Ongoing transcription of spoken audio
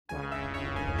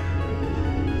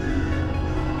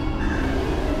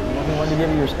to give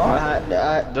you your spot.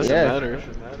 Doesn't matter.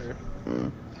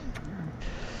 Mm.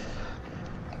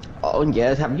 Oh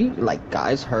yes, have you like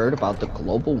guys heard about the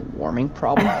global warming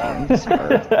problem?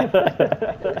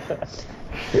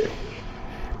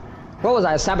 What was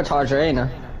I, a sabotager, ain't I?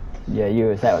 Yeah, you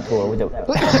a saboteur with the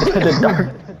dark.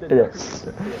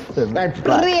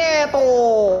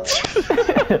 Prieto!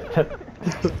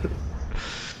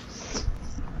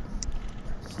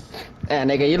 Yeah,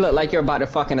 nigga, you look like you're about to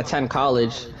fucking attend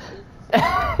college.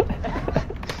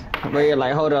 Where you're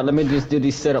like, hold on, let me just do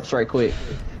these sit-ups right quick.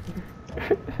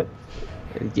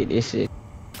 Get this shit.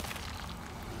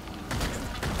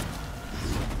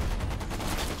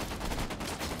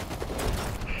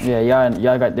 Yeah,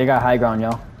 they got high ground,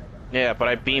 y'all. Yeah, but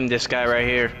I beamed this guy right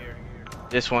here.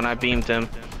 This one, I beamed him.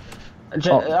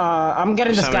 I'm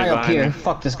getting this guy up here. Me.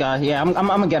 Fuck this guy. Yeah, I'm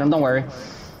gonna get him. Don't worry.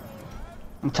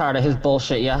 I'm tired of his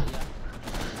bullshit. Yeah.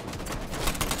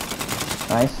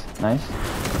 Nice.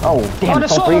 Oh damn! Oh,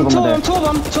 there's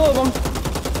two of them.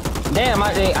 Damn,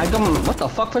 I got him. What the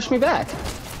fuck pushed me back?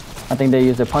 I think they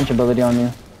used their punch ability on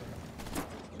you.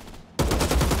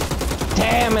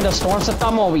 Damn it, the storm se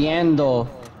está moviendo.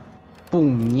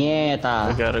 Puñeta.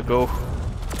 I gotta go.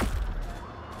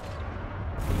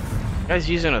 Guy's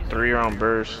using a 3-round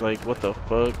burst. Like, what the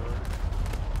fuck?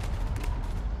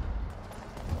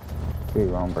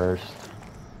 3-round burst.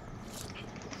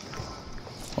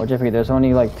 Well, Jeffrey, there's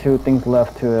only like 2 things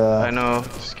left to. I know.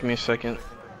 Just give me a second.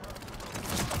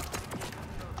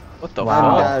 What the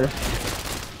Wow. fuck?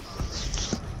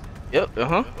 Yep.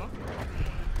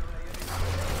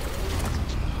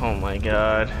 Oh my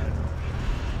god.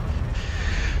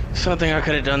 Something I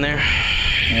could have done there.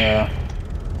 Yeah.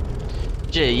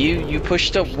 Jay, you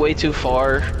pushed up way too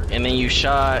far, and then you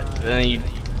shot, and then you.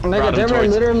 Nigga, they were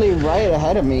literally right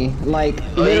ahead of me. Like,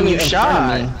 literally you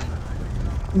shot.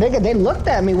 Nigga, they looked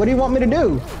at me. What do you want me to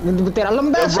do? Run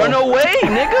away,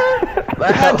 nigga!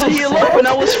 I had to heal up and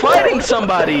I was fighting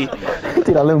somebody.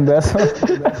 Tirale un beso.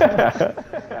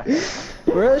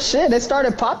 Real shit, they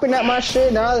started popping at my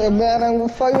shit. Now, man, what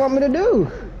the fuck you want me to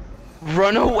do?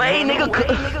 Run away, nigga.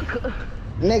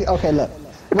 Nigga, okay, look.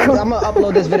 I'm gonna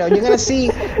upload this video. You're gonna see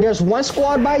there's one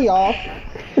squad by y'all.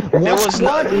 There was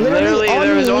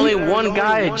only one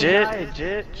guy,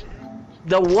 Jit.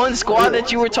 The one squad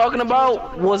that you were talking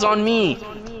about was on me.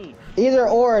 Either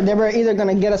or, they were either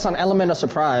gonna get us on element of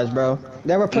surprise, bro.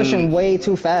 They were pushing way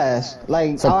too fast.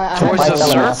 Like, towards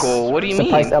the circle. What do you mean?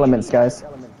 Surprise elements, guys.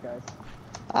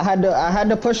 I had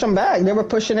to push them back. They were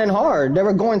pushing in hard. They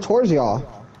were going towards y'all.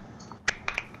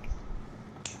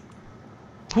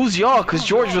 Who's y'all? Cause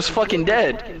George was fucking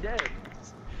dead.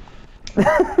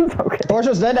 Okay. George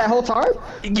was dead that whole time?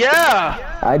 Yeah.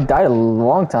 I died a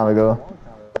long time ago.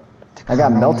 I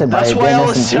got melted by. That's why I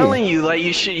was telling you, like,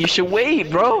 you should wait,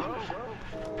 bro. I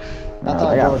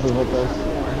thought George was with us.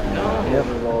 No. Yep.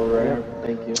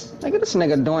 Thank you. Look at this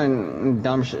nigga doing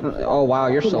dumb shit. Oh wow,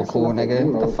 you're so cool, nigga.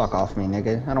 Get the fuck off me,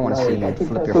 nigga. I don't want to see you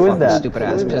flip your fucking stupid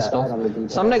ass pistol.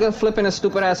 Some nigga flipping a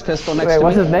stupid ass pistol next to me. Wait,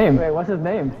 what's his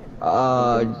name?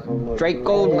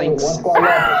 Draco Lynx.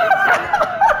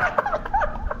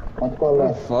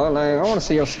 Fuck, like, I want to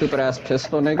see your stupid ass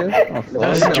pistol, nigga.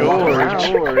 That's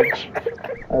George.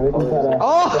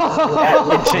 Oh!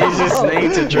 He changed his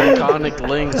name to Draconic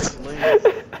Lynx.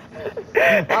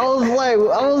 I was like, man,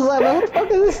 what the fuck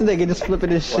is this nigga just flipping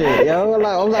this shit, yo? I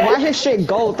was like, why his shit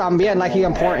gold también like he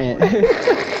important?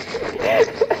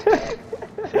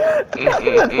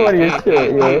 That's funny as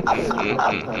shit, yo.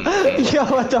 Yo,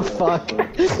 what the fuck?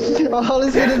 All I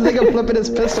see this nigga flipping his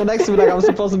pistol next to me like I'm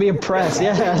supposed to be impressed.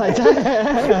 Yeah, like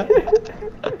that.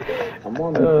 I'm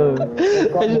going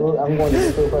to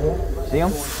see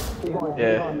him?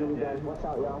 Yeah.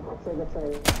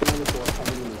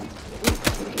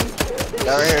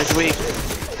 Right here is weak.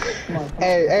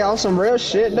 Hey, on some real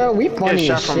shit though, we funny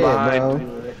as shit, bro.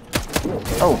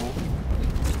 Oh.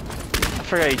 I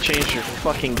forgot you changed your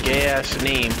fucking gay ass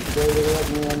name.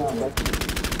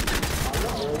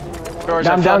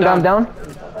 Down.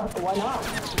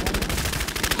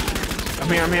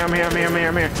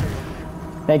 I'm here.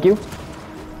 Thank you.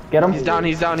 Get him. He's down.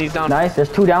 Nice, there's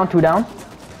 2 down.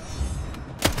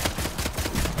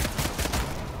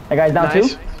 That guy's down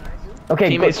too?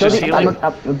 Okay,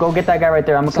 go get that guy right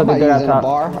there. I'm gonna kill the dude outside.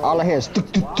 All I hear is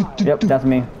Yep, that's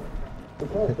me.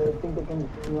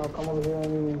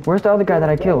 Where's the other guy that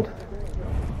I killed?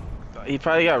 He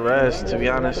probably got res, to be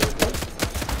honest.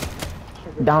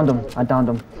 I downed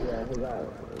him.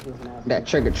 that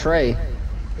trigger tray.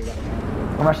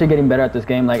 I'm actually getting better at this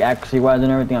game, like accuracy-wise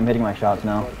and everything. I'm hitting my shots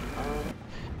now.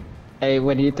 Hey,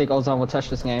 when do you think Ozone will touch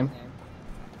this game?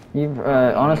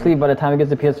 Honestly, by the time it gets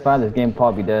to PS5, this game will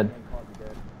probably be dead.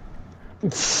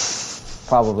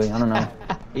 Probably. I don't know.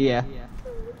 Yeah.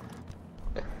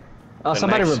 Oh,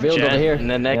 somebody revealed over here. And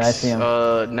the next,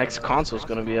 next console's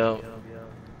gonna be out.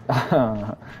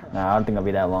 Nah, I don't think it'll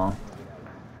be that long.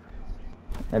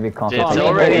 That'd be console. It's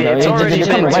already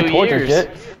been right 2 towards us, years. shit.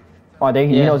 Oh,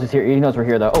 he knows it's here. He knows we're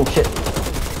here, though. Oh shit.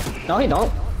 No, he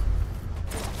don't.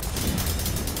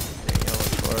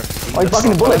 Oh, he's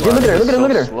blocking the bullets. Look at her.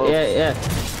 Look at her. Yeah.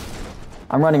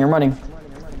 I'm running.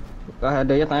 Go ahead,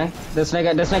 do your thing. This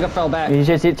nigga fell back. Are you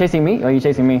chasing me? Or are you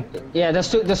chasing me? Yeah,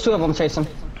 there's two of them chasing.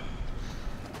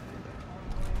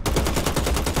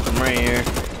 I'm right here.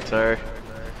 Sorry.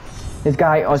 This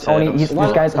guy is only. This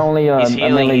guy's only a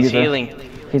melee user.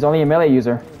 He's only a melee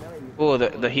user. Oh,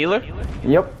 the healer?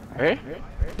 Yep. Right?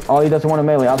 All he doesn't want to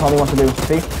melee. That's all he wants to do.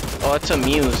 See? Oh, it's a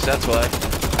muse. That's why.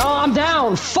 Oh, I'm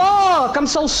down. Fuck! I'm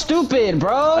so stupid,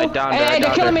 bro. I downed her. Hey,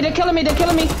 they're killing me. They're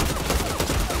killing me.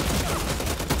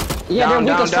 Yeah, they're weak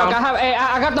as fuck.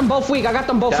 I got them both weak.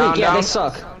 Yeah, they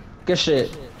suck. Good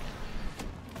shit.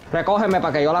 Recógeme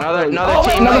para que yo la...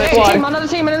 Another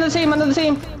team.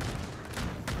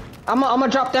 I'm gonna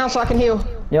drop down so I can heal.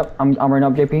 Yep, I'm running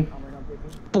up, JP.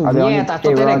 Puñeta,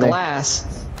 esto tiene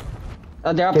glass.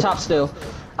 They're up top still.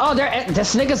 Oh,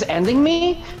 this nigga's ending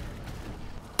me?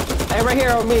 Hey, right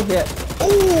here on me. Yeah.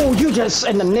 Oh, you just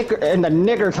in the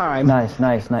nigger time. Nice.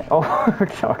 Oh,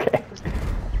 okay.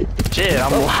 Shit,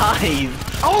 I'm live.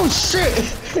 Oh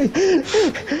shit!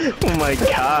 Oh my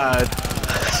god.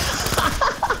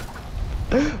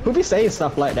 Who be saying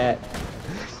stuff like that?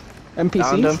 NPCs?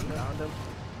 Found him.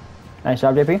 Nice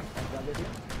job, JP.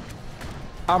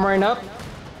 Armoring up.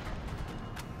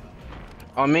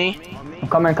 On me. I'm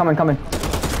coming.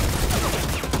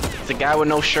 It's a guy with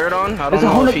no shirt on. I don't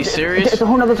know if he's serious. It's a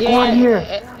whole nother squad here.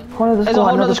 There's a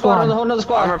whole nother squad.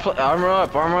 Armor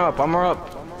up.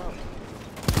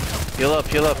 Heal up.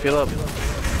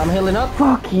 I'm healing up.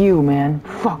 Fuck you, man.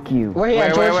 Fuck you. Where he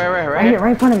at, George? Right here,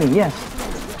 right in front of me. Yes.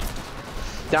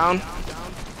 Down.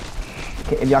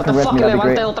 Okay, if y'all can rest me, that'd be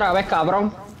great. Otra vez,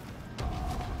 cabrón.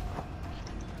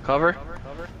 Cover.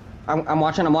 I'm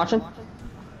watching.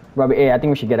 Robbie, hey, I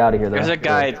think we should get out of here, though. There's a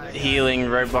guy healing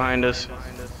right behind us.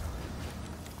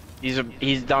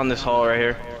 He's down this hall right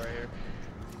here.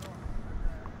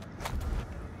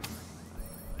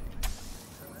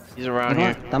 He's around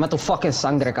here. Dame tu fucking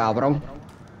sangre, cabrón.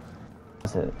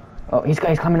 That's it. Oh, he's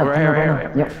coming up. Right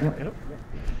here. Yep.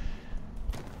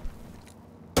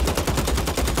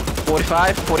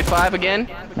 45 again.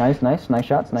 Nice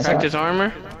shots. Cracked his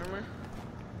armor.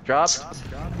 Dropped.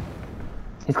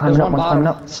 He's climbing up. One's climbing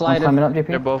up. Climbing up, JP.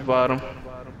 They're both bottom.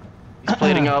 He's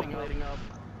plating up.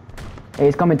 Hey,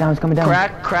 he's coming down.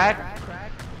 Crack.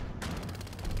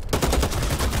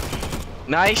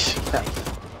 Nice.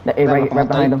 Hey, right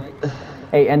behind him.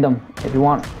 Hey, end him if you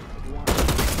want.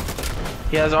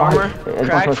 He has armor.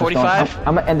 Crack. 45.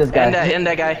 I'm gonna end this guy. End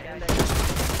that guy.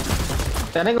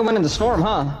 That nigga went in the storm,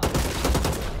 huh?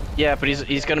 Yeah, but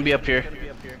he's gonna be up here.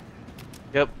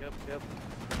 Yep.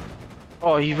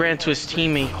 Oh, he ran to his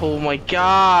teammate. Oh my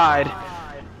god.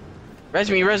 Res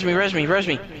me.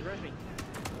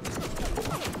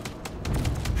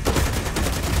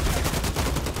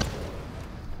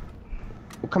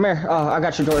 Come here. Oh, I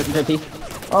got you, JP.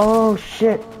 Oh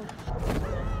shit.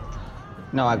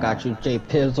 No, I got you, J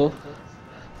Pizzle.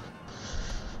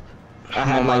 I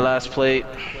had my last plate.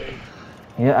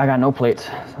 Yeah, I got no plates.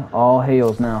 All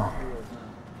hails now.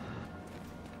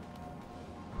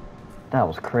 That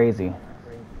was crazy.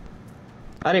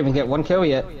 I didn't even get one kill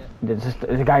yet. There's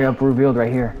a guy up revealed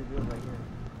right here.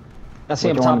 I see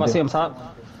him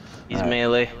top. He's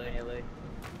melee.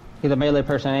 He's a melee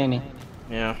person, ain't he?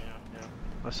 Yeah.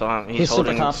 I saw him. He's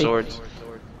holding swords.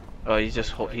 Oh,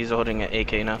 he's holding an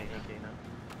AK now.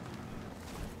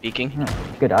 Peeking.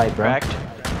 Good eye, bro. Cracked.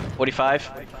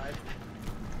 45.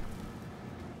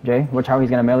 Jay, watch how he's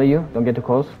gonna melee you. Don't get too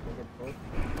close.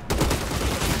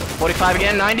 45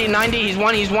 again. 90. He's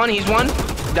one.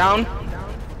 Down.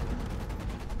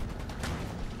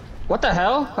 What the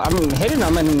hell? I'm hitting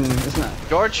him and it's not.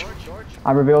 George.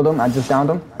 I revealed him. I just downed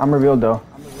him. I'm revealed though.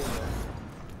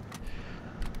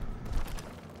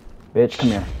 Bitch, come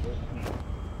here.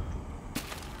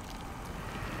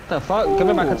 What the fuck? Give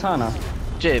me my katana.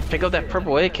 Jay, pick up that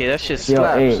purple AK. That shit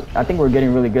slaps. Yo, hey, I think we're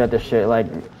getting really good at this shit. Like,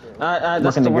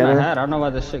 that's the one I had. I don't know why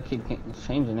this shit keeps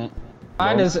changing it.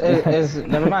 Mine is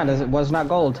never mind. It was not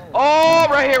gold. Oh,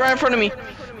 right here, right in front of me.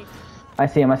 I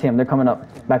see him. They're coming up.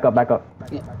 Back up.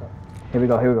 Yeah. Here we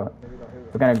go.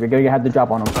 We're gonna have to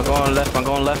drop on him. I'm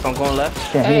going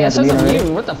left. Yeah, hey, it says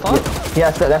immune. What the fuck?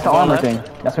 Yeah, that's the armor thing.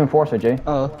 That's an enforcer, Jay.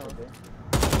 Oh.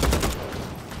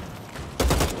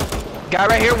 Guy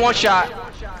right here, one shot.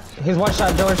 He's one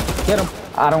shot, George. Get him.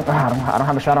 I don't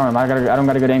have a shot on him. I don't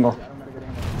got a good angle.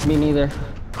 Me neither.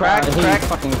 Crack, crack.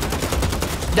 Fucking...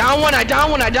 Down one, I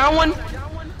down one.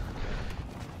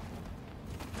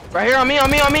 Right here on me.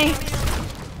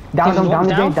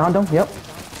 Downed him, yep.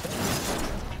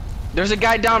 There's a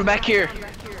guy down back here.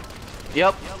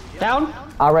 Yep. Down?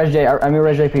 I'll res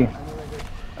JP.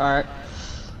 Alright.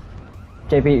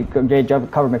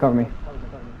 JP, cover me.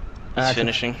 He's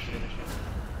finishing.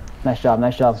 Nice job,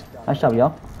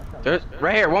 y'all. There's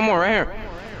right here, one more right here.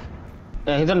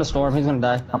 Yeah, he's in the storm. He's gonna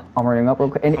die. I'm running up real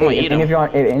quick. And if you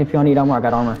want need armor, I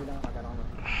got armor.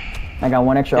 I got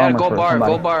one extra armor for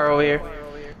somebody. Gold bar over here.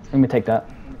 Let me take that.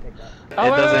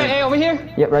 Oh, wait, hey, over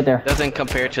here? Yep, right there. Doesn't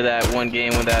compare to that one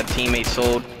game when that teammate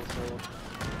sold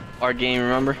our game,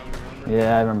 remember?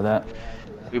 Yeah, I remember that.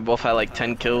 We both had like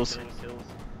 10 kills.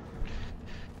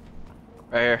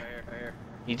 Right here.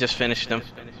 He just finished him.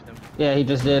 Yeah, he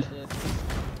just did.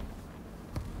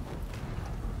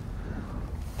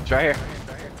 It's right here.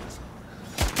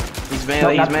 He's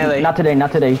melee, he's melee. Not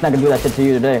today. He's not gonna do that shit to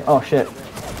you today. Oh shit.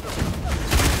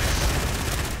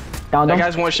 Down that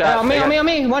guy's one shot. On me,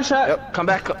 one shot. Yep. Come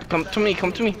back, come to me.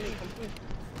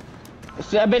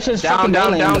 That bitch is down.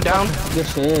 Good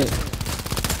shit.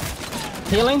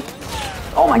 Healing?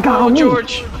 Oh my god, on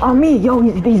George. Me. On me, yo,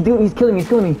 he's killing me,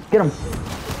 Get him.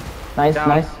 Nice.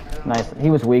 He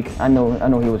was weak. I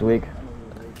know he was weak.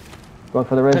 Go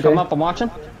for the res. Pick him up, I'm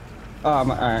watching. Oh,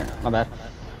 alright, my bad.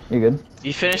 You good?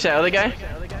 You finished that other guy?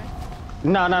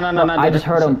 No. I just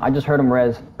heard him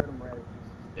res.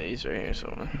 Yeah, he's right here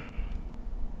somewhere.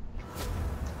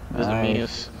 Doesn't mean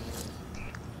it's...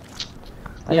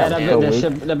 Yeah,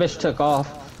 that bitch took off.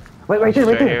 Wait, right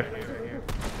there.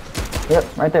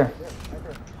 Yep, right there.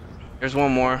 There's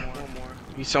one more.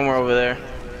 He's somewhere over there.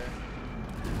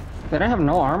 Did I have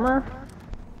no armor?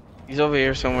 He's over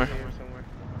here somewhere.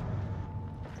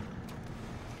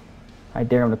 I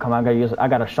dare him to come. I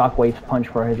got a shockwave punch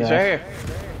for his ass. He's right here.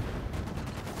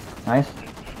 Nice.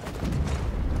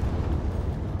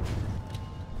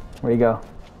 Where'd he go?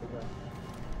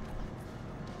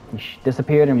 He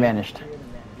disappeared and vanished.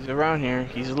 He's around here.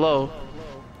 He's low.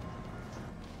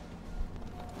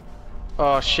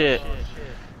 Oh shit.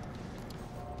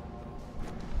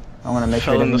 I want to make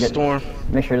sure he doesn't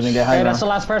get high. Hey, that's the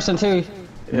last person too.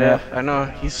 Yeah, I know.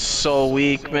 He's so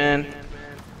weak, man.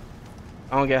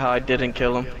 I don't get how I didn't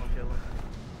kill him.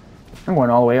 I'm going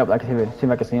all the way up. See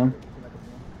if I can see him.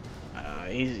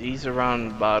 He's around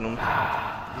the bottom.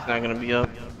 He's not gonna be up.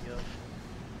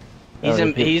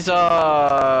 He's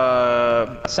Sabotage?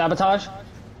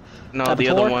 No, Saboteur? the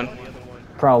other one.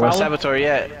 Probably. Saboteur,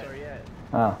 yeah.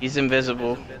 Oh. He's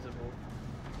invisible.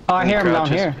 Oh, I hear him down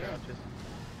here.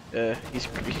 Yeah, he's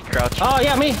crouching. Oh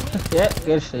yeah, me. Yeah,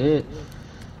 good shit.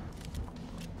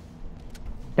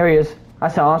 There he is. I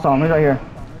saw him. He's right here.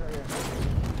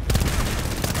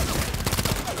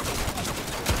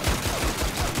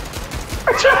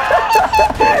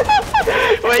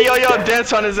 Wait, yo,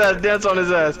 dance on his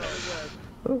ass.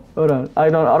 Hold on. I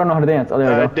don't know how to dance. Oh,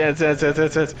 there we go. Dance.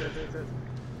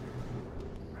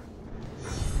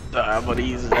 I'm gonna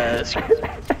use his ass.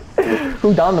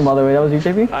 Who downed him all the way? That was you,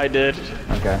 JP? I did.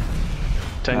 Okay.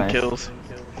 10 kills.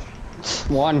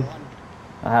 1.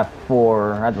 I have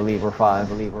 4. I had to leave. We're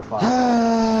 5.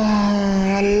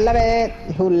 I love it.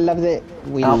 Who loves it?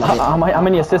 We love it. How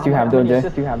many assists you have, Doja?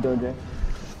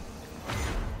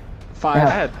 5. I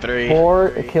had 3. 4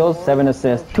 kills, 7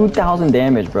 assists. 2,000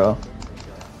 damage, bro.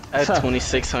 I had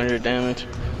 2,600 damage.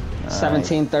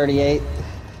 1738.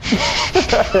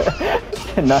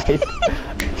 Nice.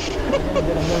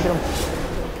 Get him.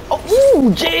 Oh,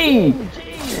 ooh, Jay!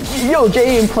 Yo,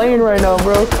 Jay ain't playing right now,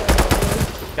 bro.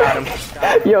 Got him.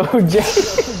 Yo, Jay.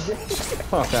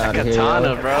 Fuck out of here.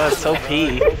 Katana, bro. It's OP.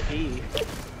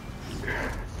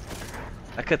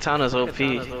 That katana's OP.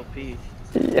 Jay,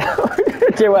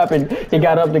 what happened? He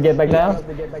got up to get back down?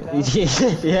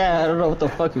 Yeah, I don't know what the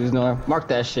fuck he was doing. Mark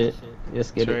that shit.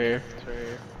 Just get it.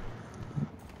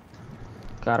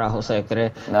 Carajo se cree.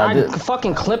 I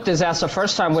fucking clipped his ass the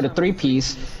first time with a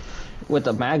 3-piece with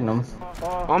a magnum.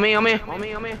 On me.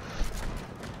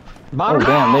 Bottom. Oh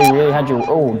damn, they really had you.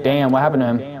 Oh damn, what happened to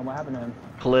him?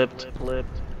 Clipped.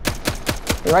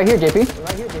 Right here, JP.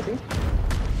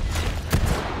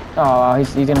 Oh,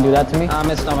 he's gonna do that to me? I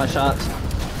missed all my shots.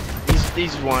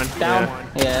 He's one. Down.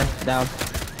 Yeah, down.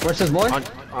 Where's his boy?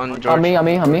 On George. On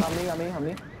me.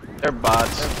 They're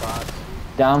bots.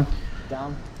 Down.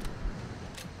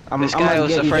 This guy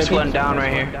was the first one down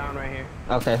right here.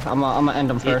 Okay, I'm gonna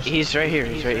end him first. He's right here.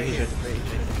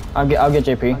 I'll get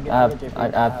JP.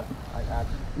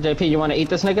 JP, you wanna eat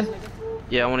this nigga?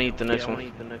 Yeah, I wanna eat the next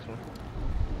one.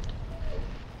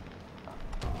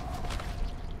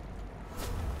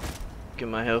 Get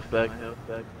my health back.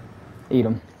 Eat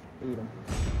him.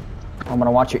 I'm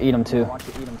gonna watch you eat him too.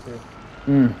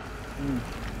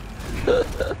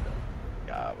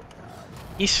 God.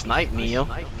 He sniped me, yo.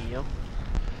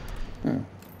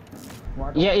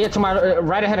 Yeah, to my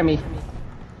right ahead of me.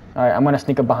 Alright, I'm gonna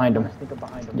sneak up behind him.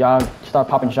 Y'all start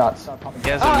popping shots. Oh,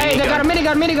 hey, they got a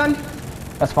minigun.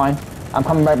 That's fine. I'm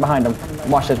coming right behind him.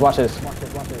 Watch this.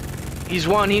 He's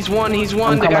one. The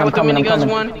coming, guy with the I'm minigun's coming.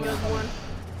 one.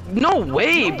 No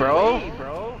way, bro.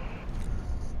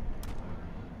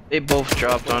 They both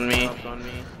dropped on me.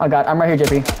 I'm right here,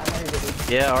 JP.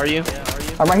 Yeah, are you?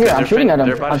 I'm right here. I'm shooting at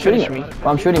him. I'm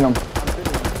shooting him.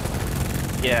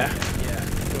 Yeah.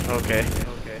 Okay.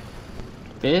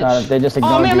 Bitch. They just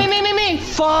ignored you. Me!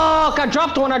 Fuck! I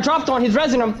dropped one. He's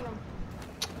rezzing him.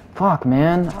 Fuck,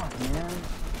 man.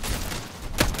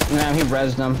 Nah, he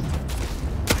rezzed him.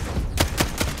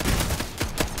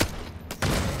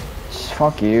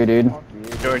 Fuck you, dude.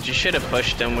 George, you should have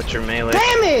pushed him with your melee.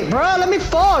 Damn it, bro! Let me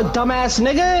fall, dumbass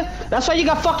nigga. That's why you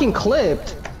got fucking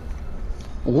clipped.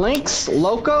 Lynx,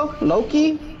 Loki.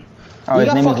 Oh, You his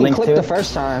got name is fucking Link clipped too? the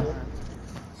first time.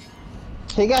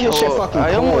 He got his shit fucking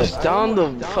I clipped. almost downed the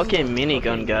fucking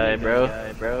minigun guy, bro.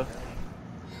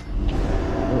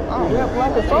 Oh, yeah,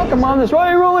 what the fuck? I'm on this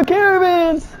right roller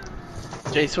caravans.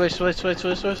 Jay, switch. Oh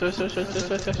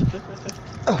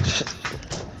shit.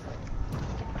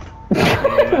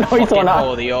 No hizo nada.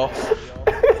 Odio.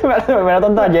 Me la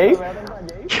tonta Jay.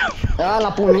 Ah,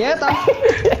 la puñeta.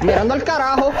 Mirando al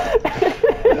carajo.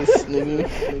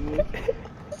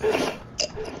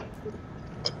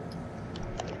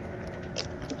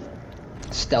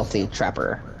 Stealthy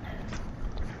trapper.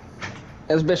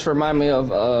 This bitch remind me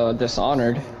of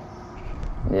Dishonored.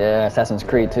 Yeah, Assassin's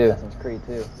Creed too.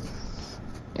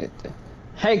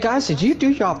 Hey guys, did you do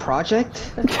your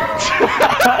project? You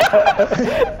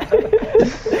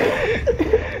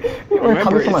were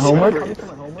coming for my homework?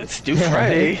 It's due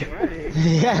Friday.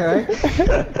 Yeah, right?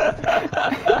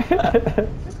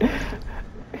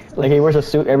 Like he wears a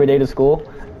suit every day to school.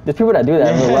 There's people that do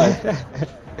that in real life.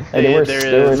 Like, they wear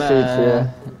suits,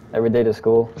 yeah, every day to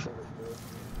school.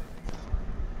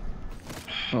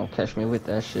 Don't catch me with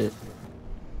that shit.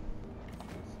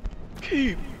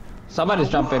 Somebody's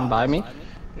jumping by me.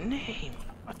 Name.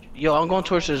 Yo, I'm going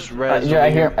towards this res. Yeah,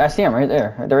 I see him right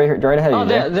there. They're right ahead of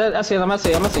you. Oh, I see him. I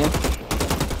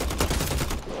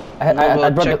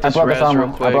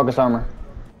broke his armor.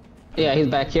 Yeah, he's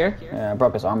back here. Yeah, I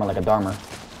broke his armor like a Dharma.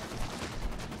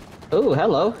 Ooh,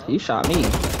 hello. You shot me.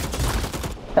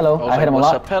 Hello, I hit him a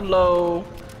lot. What's up, hello?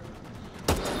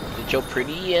 Did your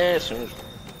pretty ass and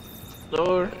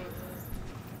door?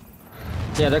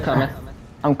 Yeah, they're coming.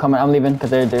 I'm coming. I'm leaving because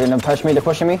they're gonna push me. They're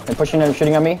pushing me. They're pushing and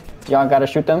shooting at me. Y'all gotta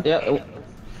shoot them. Yeah.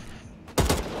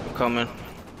 I'm coming.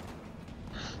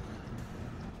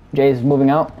 Jay's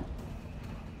moving out.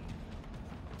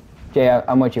 Jay,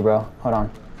 I'm with you, bro. Hold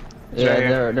on.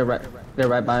 Yeah, they're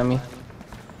right by me.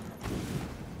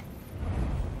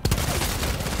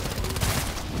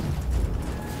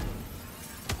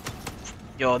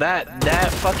 Yo, that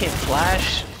fucking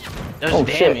flash does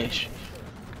damage. Shit.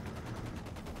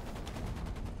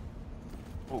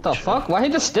 What the fuck? Why he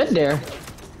just stood there?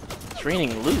 It's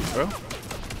raining loot, bro.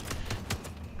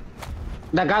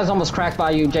 That guy's almost cracked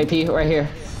by you, JP, right here.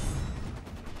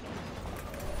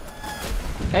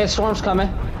 Hey, storm's coming.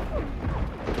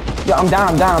 Yo, I'm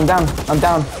down,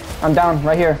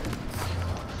 right here.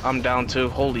 I'm down too.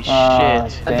 Holy shit. I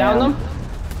downed them?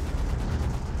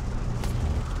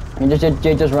 I mean,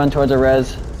 just run towards the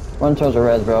res. Run towards the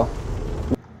res, bro.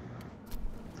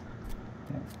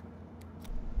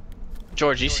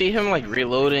 George, you see him like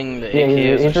reloading the AK?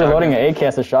 Yeah, he's reloading an AK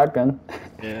as a shotgun.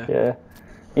 Yeah. Yeah.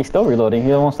 He's still reloading. He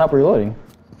won't stop reloading.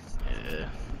 Yeah.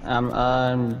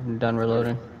 I'm done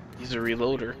reloading. He's a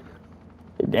reloader.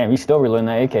 Damn, he's still reloading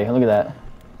that AK. Look at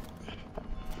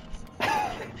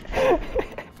that.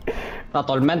 La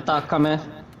tormenta coming.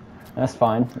 That's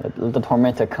fine. Let the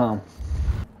tormenta come.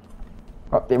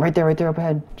 Oh, right there up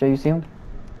ahead. Jay, you see him?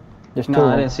 There's two. No,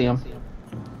 I didn't see him.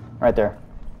 Right there.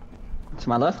 To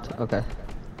my left? Okay.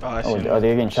 Oh, I see him.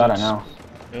 They're getting shot at now.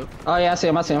 Yep. Oh yeah, I see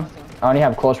him. I only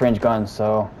have close range guns,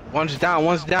 so. One's down.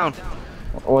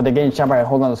 Or they're getting shot by a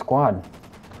whole other squad.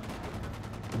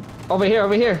 Over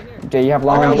here. Jay, you have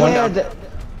long range guns?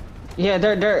 Yeah,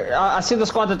 they're. I see the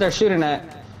squad that they're shooting at.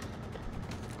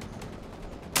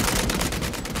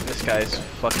 This guy's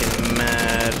fucking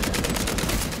mad.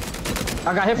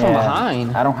 I got hit from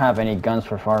behind. I don't have any guns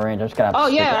for far range. I just gotta. Oh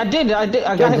yeah, I did. I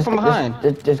got hit from behind.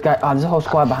 This guy. Oh, there's a whole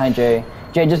squad behind Jay.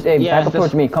 Jay, just back up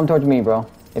towards me. Come towards me, bro.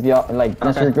 If y'all like,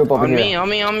 let's regroup over here. On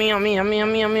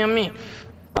me.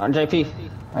 JP.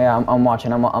 Yeah, I'm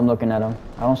watching. I'm looking at him.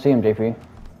 I don't see him, JP.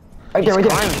 Right there, right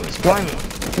there. He's climbing.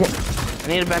 Yeah. I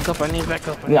need to back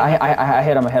up. Yeah, I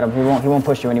hit him. He won't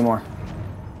push you anymore.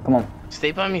 Come on.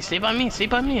 Stay by me.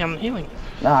 I'm healing.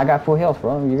 Nah, I got full health,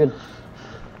 bro. You're good.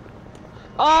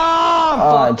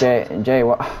 Oh, fuck. Jay,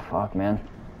 what? Fuck, man.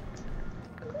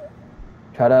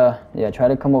 Try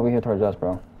to come over here towards us,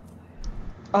 bro.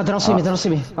 Oh, they don't see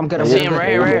me. I'm good. I see him right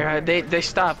here. They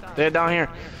stopped. They're down here.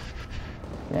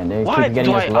 Yeah, they Why keep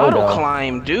getting do us I low, auto though.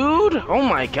 climb, dude? Oh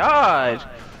my god.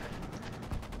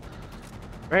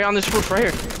 Right on this roof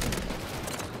right here.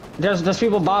 There's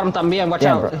people bottom también. Watch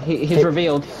Yeah, out. bro. He's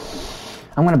revealed.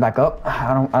 I'm gonna back up.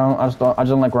 I just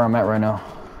don't like where I'm at right now.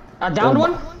 I downed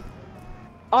one?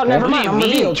 Oh, never mind. I'm What do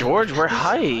you mean, revealed. George? We're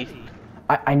high.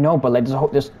 I know, but like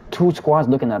there's two squads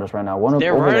looking at us right now. One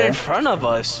They're over right there. in front of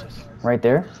us. Right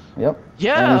there. Yep.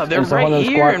 Yeah, they're and one right of the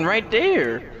here squad- and right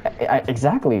there.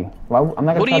 Exactly. Well, I'm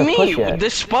not gonna What do try you to push mean? yet.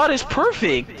 This spot is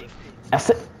perfect.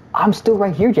 I'm still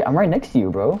right here, Jay. I'm right next to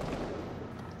you, bro.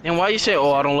 And why you say,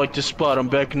 oh, I don't like this spot, I'm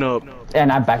backing up?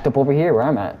 And I backed up over here where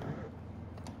I'm at.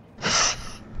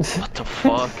 What the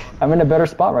fuck? I'm in a better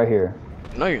spot right here.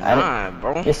 No, you're not,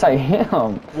 bro. Yes, I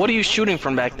am. What are you shooting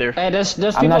from back there? Hey, there's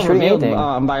I'm people not shooting revealed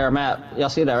anything. by our map. Y'all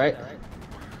see that, right?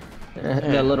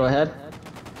 They're a little ahead.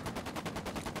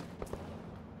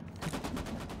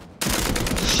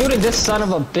 Shooting this son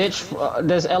of a bitch,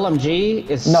 this LMG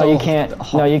is No, so you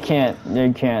can't. No, you can't.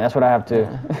 You can't. That's what I have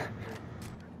to.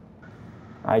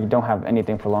 I don't have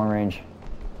anything for long range.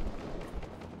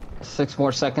 6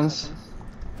 more seconds.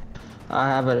 I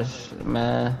have it,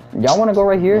 man. Y'all want to go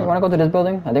right here? You want to go to this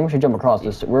building? I think we should jump across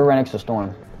this. We're right next to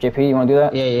Storm. JP, you want to do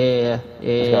that?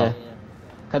 Yeah.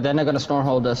 Cause then they're gonna storm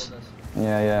hold us.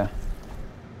 Yeah.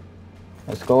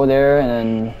 Let's go there, and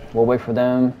then we'll wait for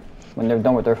them when they're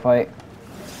done with their fight.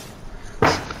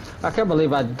 I can't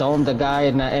believe I domed the guy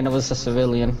and it was a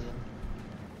civilian.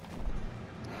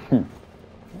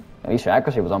 At least your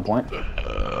accuracy was on point.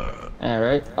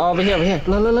 Alright. Oh, over here.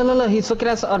 Look. He's looking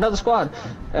at another squad.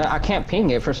 I can't ping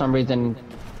it for some reason.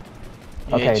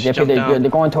 Okay, just JP, jump down.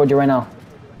 they're going towards you right now.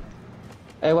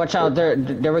 Hey, watch out!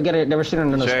 They were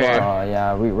shooting in the Sure. squad. Oh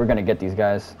yeah, we're gonna get these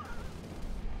guys.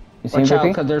 You see him, Watch out,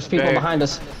 JP? cause there's people Sure. behind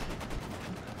us.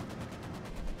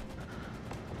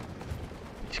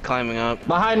 He's climbing up.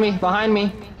 Behind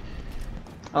me.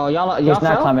 Oh, y'all He's not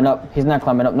fell? climbing up. He's not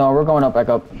climbing up. No, we're going up, back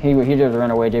up. He just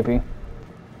ran away, JP.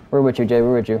 We're with you, Jay.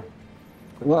 We're with you.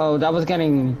 Whoa, that was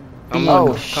getting. I'm Oh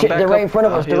Come shit! back They're right in up. front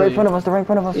of us. I'll They're right in heal front of us. They're right in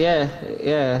front of us.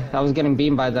 Yeah. I was getting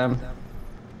beamed by them.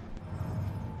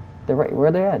 They're right. Where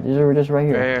are they at? They're just right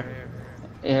you. here.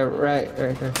 Right here. Yeah, right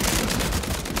there.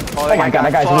 Oh, my God,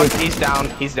 that guy's weak. He's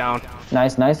down.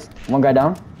 Nice. One guy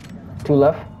down. 2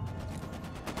 left.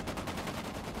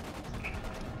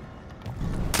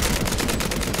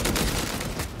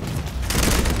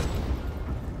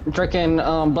 Drinking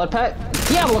blood pack.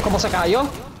 Diablo, como se cayó?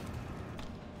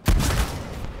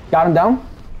 Got him down.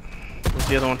 Where's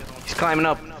the other one? He's climbing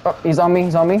up. Oh, he's on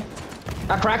me.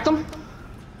 I cracked him.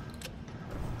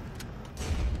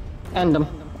 End him.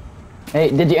 Hey,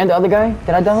 did you end the other guy?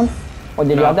 Did I down? Or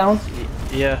did you got down?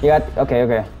 Yeah. You got.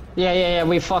 Okay. Yeah.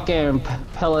 We fucking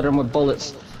pellet him with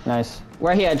bullets. Nice.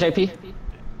 Where he at, JP?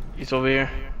 He's over here.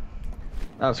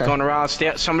 Okay. Going around.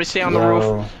 Somebody stay on the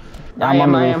roof. I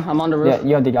am. I'm on the roof. Yeah,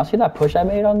 yo, did y'all see that push I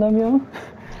made on them, yo?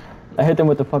 I hit them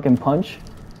with the fucking punch.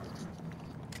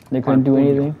 They couldn't do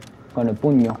anything. Con el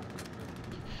puño.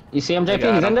 You see him, I JP?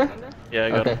 got He's in him. there? Yeah, I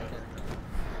got Okay. him.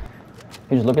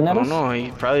 He's just looking I at don't us? know.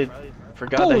 He probably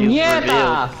forgot that he was revealed.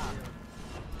 Puñeta!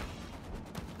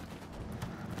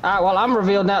 Alright, well, I'm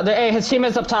revealed now. Hey, his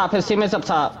teammate's up top.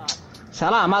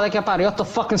 Salah, madre que parió, estos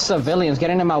fucking civilians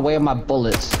getting in my way of my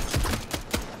bullets.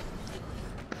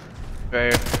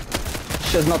 Right here.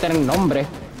 Should no tienen nombre.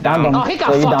 Downed him. Oh, he got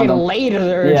So you fucking downed him.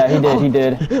 lasered. Yeah, he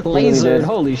did. He really Lasered, did.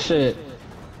 holy shit.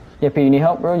 Yeah, P, you need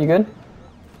help, bro? You good?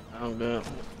 I'm good.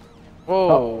 Whoa,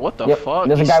 Oh, what the yep. fuck?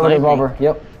 There's a He's guy with a sniping. revolver.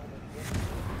 Yep.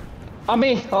 On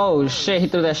me. Oh shit, he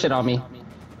threw that shit on me.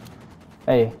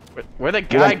 Hey. Where'd the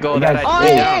guy go that I Oh, took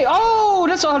hey, down? hey, oh,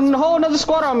 that's a whole nother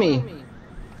squad on me.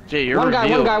 Jay, you're One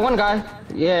revealed. guy.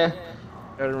 Yeah.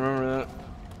 Gotta remember that.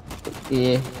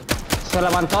 Yeah. Se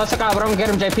levantó ese cabrón, get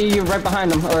him, JP, you right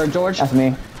behind him, or George. That's me.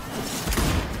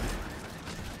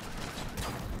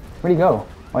 Where'd he go?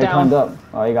 Oh, he Down. climbed up.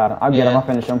 Oh, you got him. I'll get him. Yeah. I'll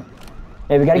finish him.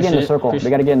 Hey, we gotta get in the Appreciate- circle. We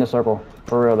appreciate- gotta get in the circle.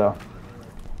 For real, though.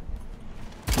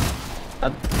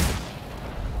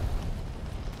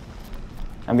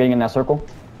 I'm getting in that circle.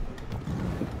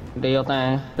 Deal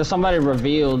thing. There's somebody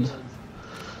revealed.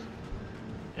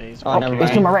 Yeah, he's Oh, never He's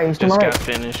mind. to my right. He's to my just right. got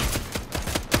finished.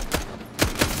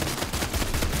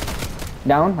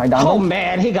 Down. I downed Oh him.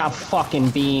 man, he got fucking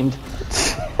beamed.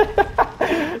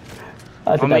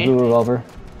 I took that blue revolver.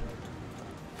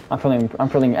 I'm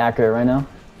feeling accurate right now.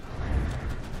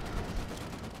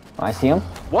 Oh, I see him.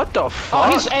 What the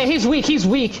fuck? Oh, he's weak. He's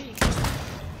weak.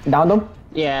 Downed him.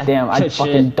 Yeah. Damn, I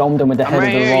fucking domed him with the head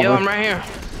of the revolver. Yo, I'm right here.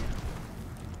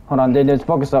 Hold on, just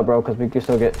focus up, bro, because we can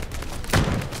still get.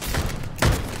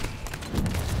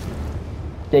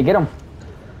 Jay, get him.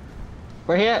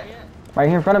 Where he at? Right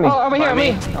here in front of me. Oh, over here,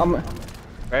 me.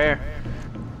 Right here.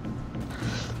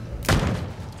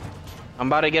 I'm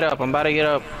about to get up.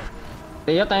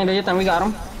 Do your thing. We got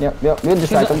him. Yep. We'll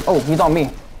distract him. Oh, he's on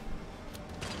me.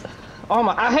 Oh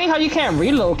my! I hate how you can't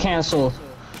reload cancel.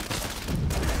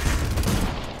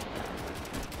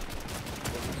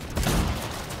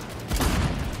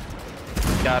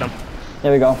 Got him.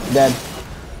 There we go. Dead.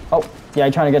 Oh, yeah,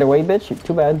 you trying to get away, bitch?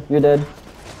 Too bad. You're dead.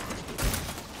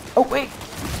 Oh, wait.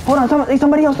 Hold on.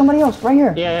 Somebody else. Right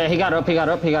here. Yeah, he got up.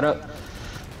 Got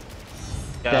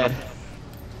Dead. him.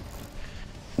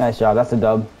 Nice job. That's a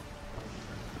dub.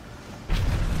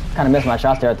 Kind of missed my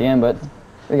shots there at the end, but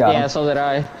we got him. Yeah, so did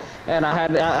I. And I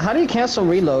had. How do you cancel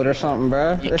reload or something,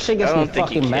 bro? That shit gets me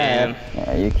fucking mad.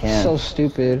 Yeah, you can. So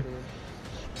stupid.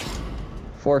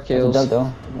 4 kills. That's a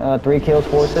dub, though. 3 kills,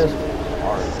 4 assists.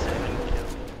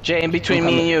 Jay, in between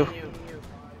me and you.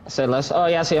 Say less. Oh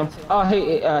yeah, I see him. Oh,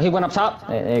 he went up top.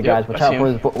 Hey guys, watch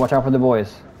out for the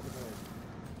boys.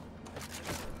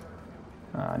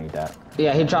 Oh, I need that.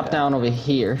 Yeah, he dropped down over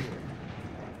here.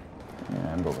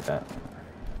 Yeah, I'm good with that.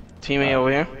 Teammate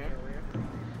over here.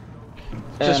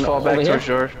 Just And fall back over towards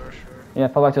here? yours. Yeah,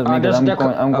 fall back to me, because I'm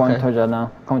going okay. towards you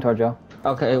now. Coming towards you.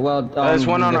 Okay, well. There's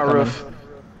one on our roof.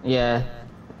 Yeah.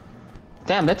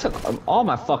 Damn, they took all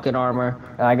my fucking armor.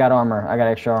 I got armor. I got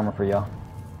extra armor for y'all.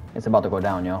 It's about to go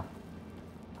down, yo.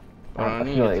 I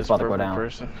feel like it's about to go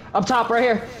down. Up top, right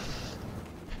here.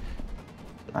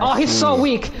 Oh, he's so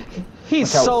weak.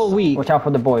 He's so weak. Watch out for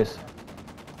the boys.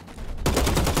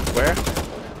 Where?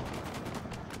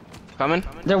 Coming?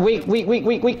 They're weak.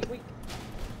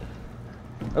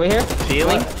 Over here?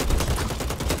 Healing?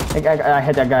 I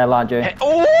hit that guy a lot, Jay. Hey,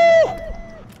 oh!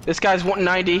 This guy's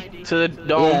 190 to the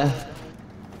dome. Yeah.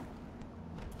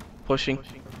 Pushing.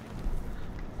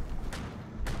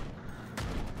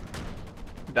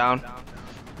 Down.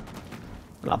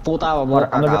 La puta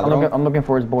I'm looking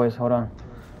for his boys. Hold on.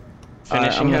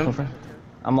 Finishing him.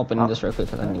 I'm opening this real quick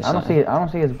because I need I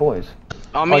don't see his boys.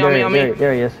 On me.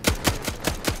 There he is.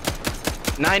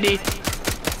 90.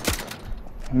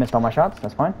 Missed all my shots.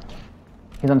 That's fine.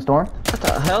 He's on storm. What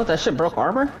the hell? That shit broke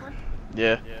armor?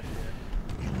 Yeah.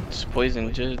 It's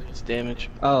poison, just it's damage.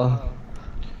 Oh.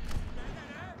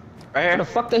 Right here. Where the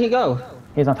fuck did he go?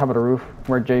 He's on top of the roof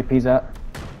where JP's at.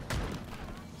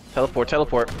 Teleport.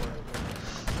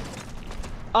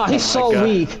 Oh, he's so God.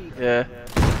 weak. Yeah.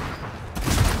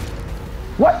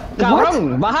 What?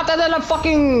 Cabrón, bájate de la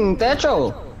fucking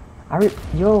techo. I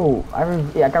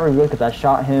got revealed because I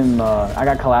shot him. I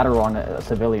got collateral on a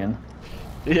civilian.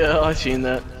 Yeah, I seen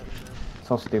that.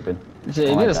 So stupid. Jay,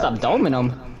 you need to stop doming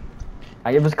him.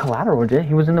 It was collateral, Jay.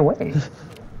 He was in the way.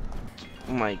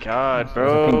 Oh my God, There's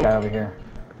a pink bro. guy over here.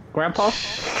 Grandpa?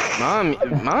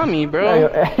 Mommy, bro.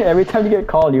 Every time you get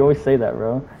called, you always say that,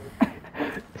 bro.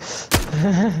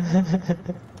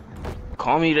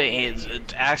 Call me to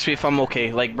ask me if I'm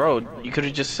okay. Like, bro, you could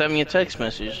have just sent me a text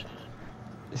message.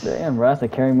 Damn, bro, that's a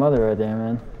caring mother right there,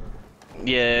 man.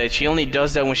 Yeah, she only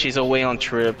does that when she's away on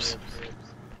trips.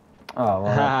 Oh,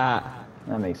 well,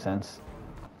 that makes sense.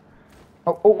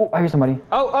 Oh, I hear somebody.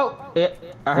 Oh, yeah,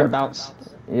 I heard a bounce.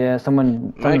 Yeah,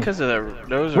 someone. Because of that,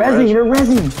 there was a Resi, they're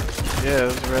Resi! Yeah, there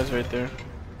was a res right there.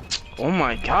 Oh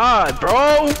my God,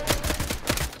 bro!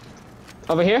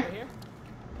 Over here?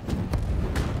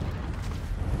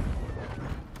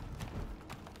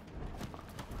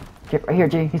 Right here,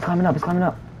 Jay. He's climbing up.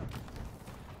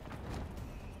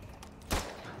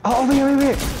 Oh, over here.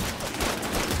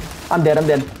 I'm dead.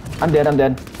 I'm literally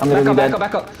dead.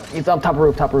 Back up. He's on top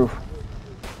roof.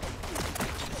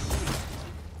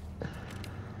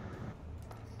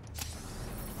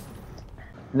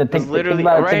 It's literally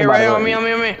right here, on me.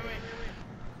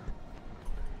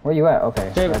 Where you at?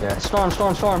 Okay, Jay, right there. Storm.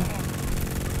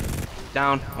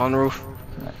 Down, on the roof.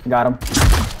 Got him.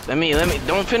 Let me,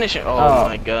 don't finish it. Oh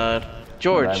my God.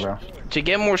 George, bro. to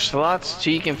get more slots so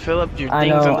you can fill up your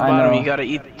things on the bottom, you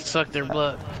gotta suck their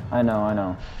blood. I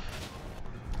know.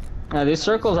 Yeah, these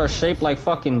circles are shaped like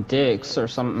fucking dicks or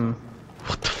something.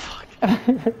 What the fuck?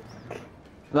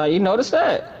 Like, you notice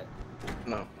that?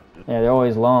 No. Yeah, they're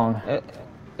always long. Yeah,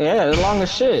 they're long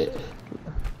as shit.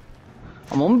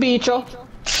 I'm on bicho.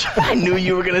 I knew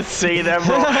you were gonna say that,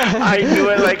 bro. I knew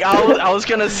it. Like I was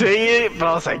gonna say it, but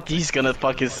I was like, he's gonna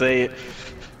fucking say it.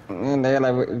 And they're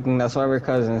like, that's why we're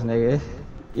cousins, nigga.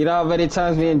 You know how many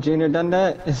times me and Junior done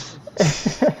that?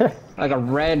 Like a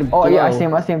red. Oh blow. yeah, I see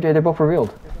him. They're both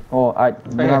revealed. Oh,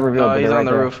 they're not revealed. Oh, he's right on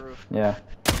the there. roof. Yeah.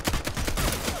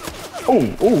 Oh,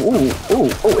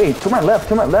 hey, to my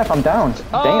left, I'm down.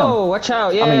 Oh, Damn. watch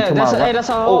out, yeah, I mean, that's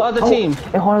a whole other team.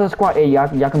 Hey, whole other squad. Hey, y'all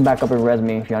can back up and res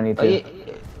me if y'all need to.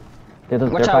 Yeah.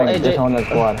 Watch out, AJ. There's a whole other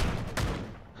squad.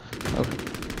 Okay.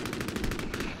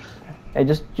 Hey,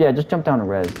 just jump down and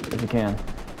res if you can.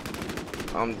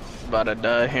 I'm about to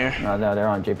die here. No, they're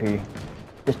on JP.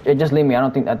 Just leave me. I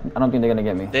don't think they're gonna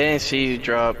get me. They didn't see you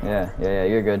drop. Yeah,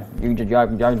 you're good. You can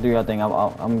y'all do your thing.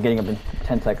 I'm getting up in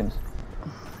 10 seconds.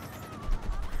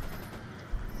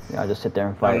 Yeah, I'll just sit there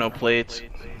and I fight. have no plates.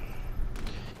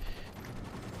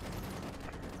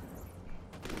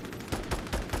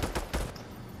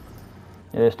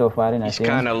 Yeah, they're still fighting. He's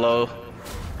kind of low.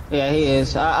 Yeah, he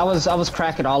is. I was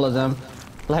cracking all of them,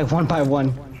 like one by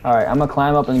one. All right, I'm gonna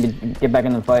climb up and get back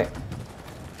in the fight.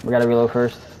 We gotta reload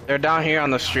first. They're down here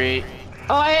on the street.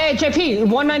 Oh, hey, JP,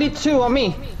 192 on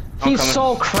me. He's coming.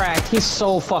 so cracked. He's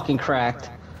so fucking cracked.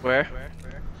 Where?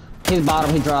 He's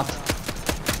bottom. He dropped.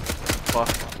 Fuck.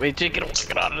 Wait, Jake, get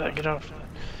out of there. Get out.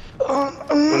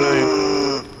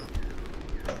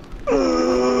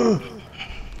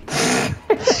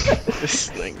 This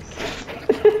thing.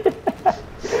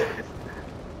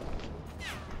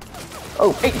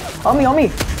 Oh, hey, on me.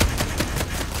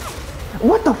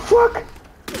 What the fuck?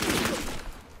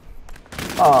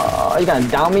 Oh, you gonna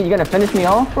down me? You gonna finish me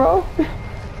off, bro?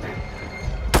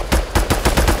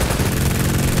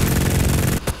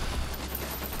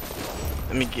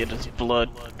 Let me get his blood,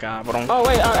 cabrón. Oh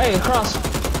wait, hey, cross.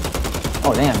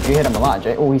 Oh damn, you hit him a lot,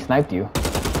 Jay. Oh, he sniped you.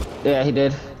 Yeah, he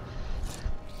did.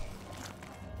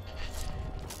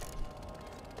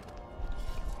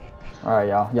 All right,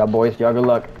 y'all boys, y'all good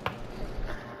luck.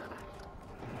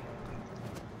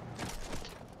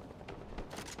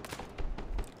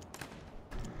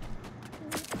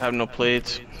 I have no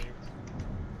plates.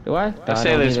 Do I? I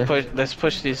say let's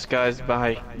push these guys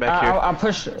back here. I'll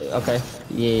push. Okay.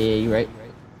 Yeah, you're right.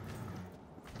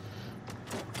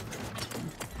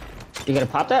 You gonna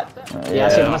pop that? Yeah,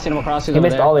 I seen him across. He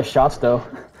missed all his shots though.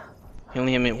 He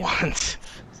only hit me once.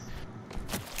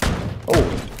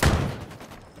 Oh.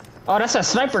 Oh, that's a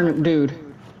sniper dude.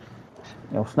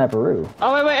 Yo, sniperoo.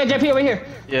 Oh wait, JP over here.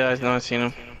 Yeah, I know. I seen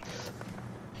him.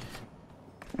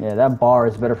 Yeah, that bar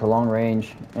is better for long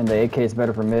range, and the AK is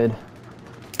better for mid.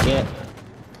 Yeah.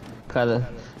 Cause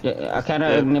I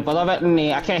can't ni puedo ver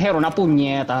ni I can't hear una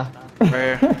puñeta.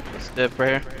 Right here. Step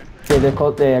right here. Okay, they're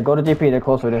close. Go to GP. They're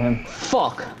closer to him.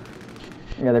 Fuck.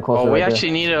 Yeah, they're closer. Oh, we right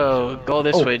actually need to go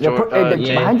this way, they're George.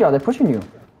 Jay. Behind y'all, they're pushing you.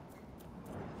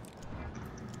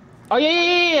 Oh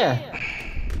yeah.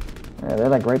 Yeah, they're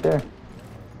like right there.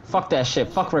 Fuck that shit.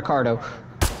 Fuck Ricardo.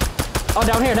 Oh,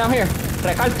 down here.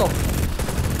 Recalto.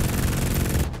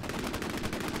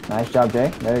 Nice job,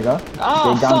 Jay. There you go.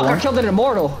 Oh, Jay, fuck, I killed an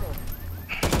immortal.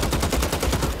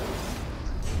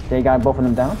 Jay got both of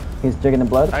them down. He's jigging the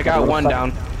blood. I got one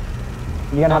down.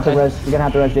 You're gonna have to res. You're gonna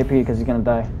have to res JP because he's gonna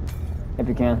die. If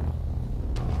you can.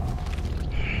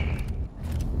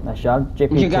 Nice job,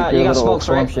 JP. You got smokes,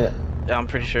 right? Shit. Yeah, I'm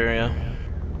pretty sure, yeah.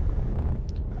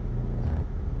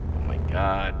 Oh my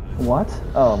god. What?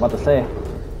 Oh, I'm about to say.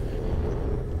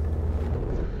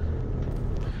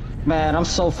 Man, I'm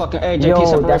so fucking. Hey, JP,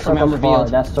 separate from him revealed.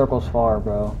 That circle's far,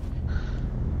 bro.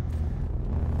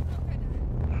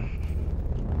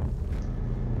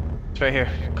 It's right here.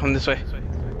 Come this way.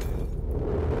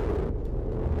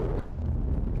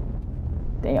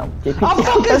 Damn, JP. I'm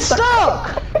fucking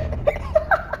stuck!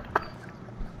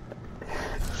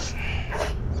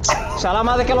 Sea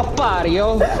madre que los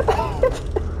parió.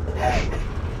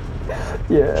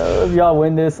 Yeah, if y'all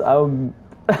win this, I'll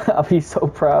be so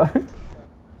proud.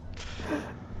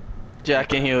 Yeah, I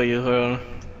can heal you. Hold on.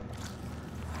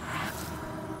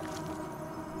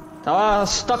 Estaba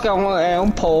stuck on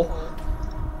un pole.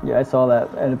 Yeah, I saw that.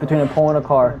 And between a pole and a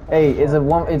car. Hey, it's a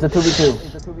 2v2.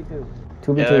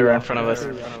 2v2. Yeah, they're right in front of us.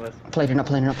 Plating up.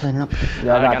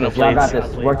 Y'all got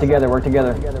this. Work together.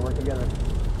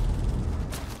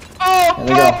 Oh,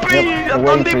 papi! Yep,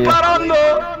 ¡Están disparando!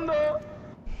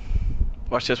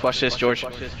 Watch this, George.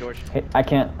 Hey, I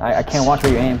can't watch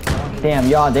where you aim. Damn,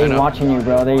 y'all, they watching you,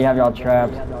 bro. They have y'all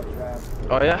trapped.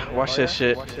 Oh yeah, watch this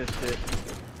shit.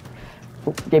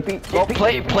 Oh, JP. Oh,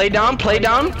 play down.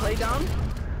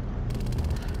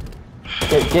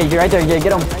 Jay, you're right there. Jay,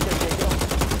 get him.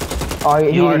 Oh,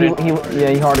 he hardened. He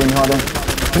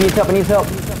needs help.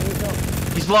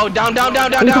 He's low. Down. Y'all got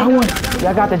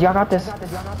this. Y'all got this.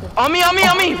 On me.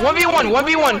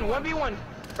 1v1.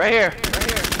 Right here.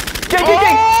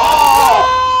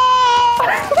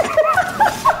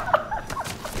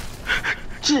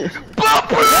 Jake.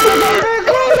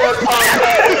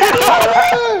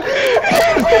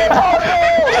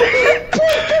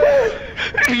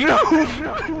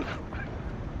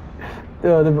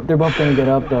 They're both gonna get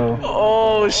up though.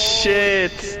 Oh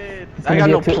shit! I got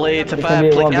no plates. If I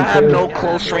have plates, I have no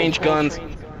close range guns.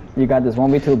 You got this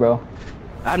 1v2, bro.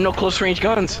 I have no close range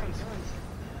guns.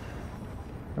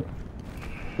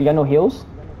 You got no heals?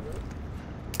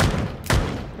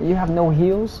 You have no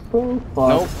heals, bro? Fuck.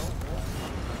 Nope.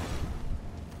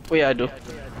 Oh yeah, I do.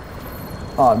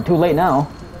 Oh, too late now.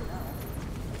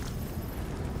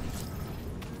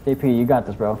 JP, you got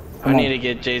this, bro. I need to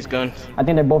get Jay's gun. I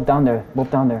think they're both down there.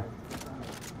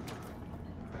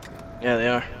 Yeah, they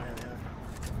are.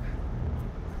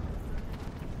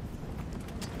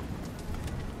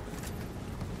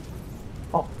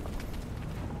 Oh.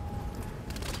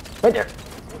 Right there.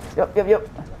 Yep.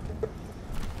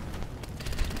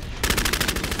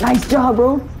 Nice job,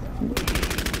 bro.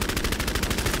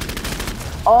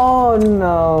 Oh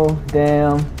no,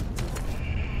 damn.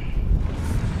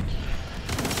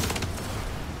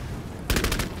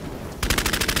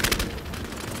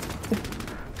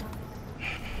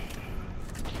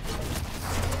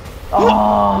 Oh.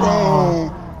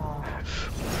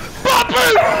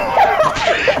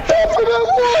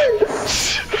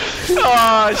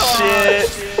 Oh shit.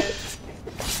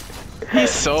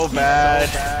 He's so bad.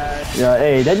 Yeah,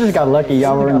 hey, they just got lucky.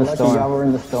 Y'all were in the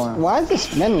storm. Why is this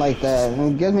spin like that?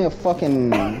 It gives me a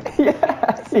fucking...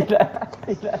 Yeah, see that.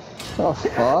 Oh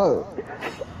fuck.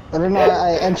 I didn't know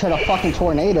I entered a fucking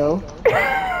tornado.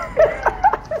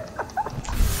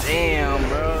 Damn,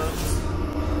 bro.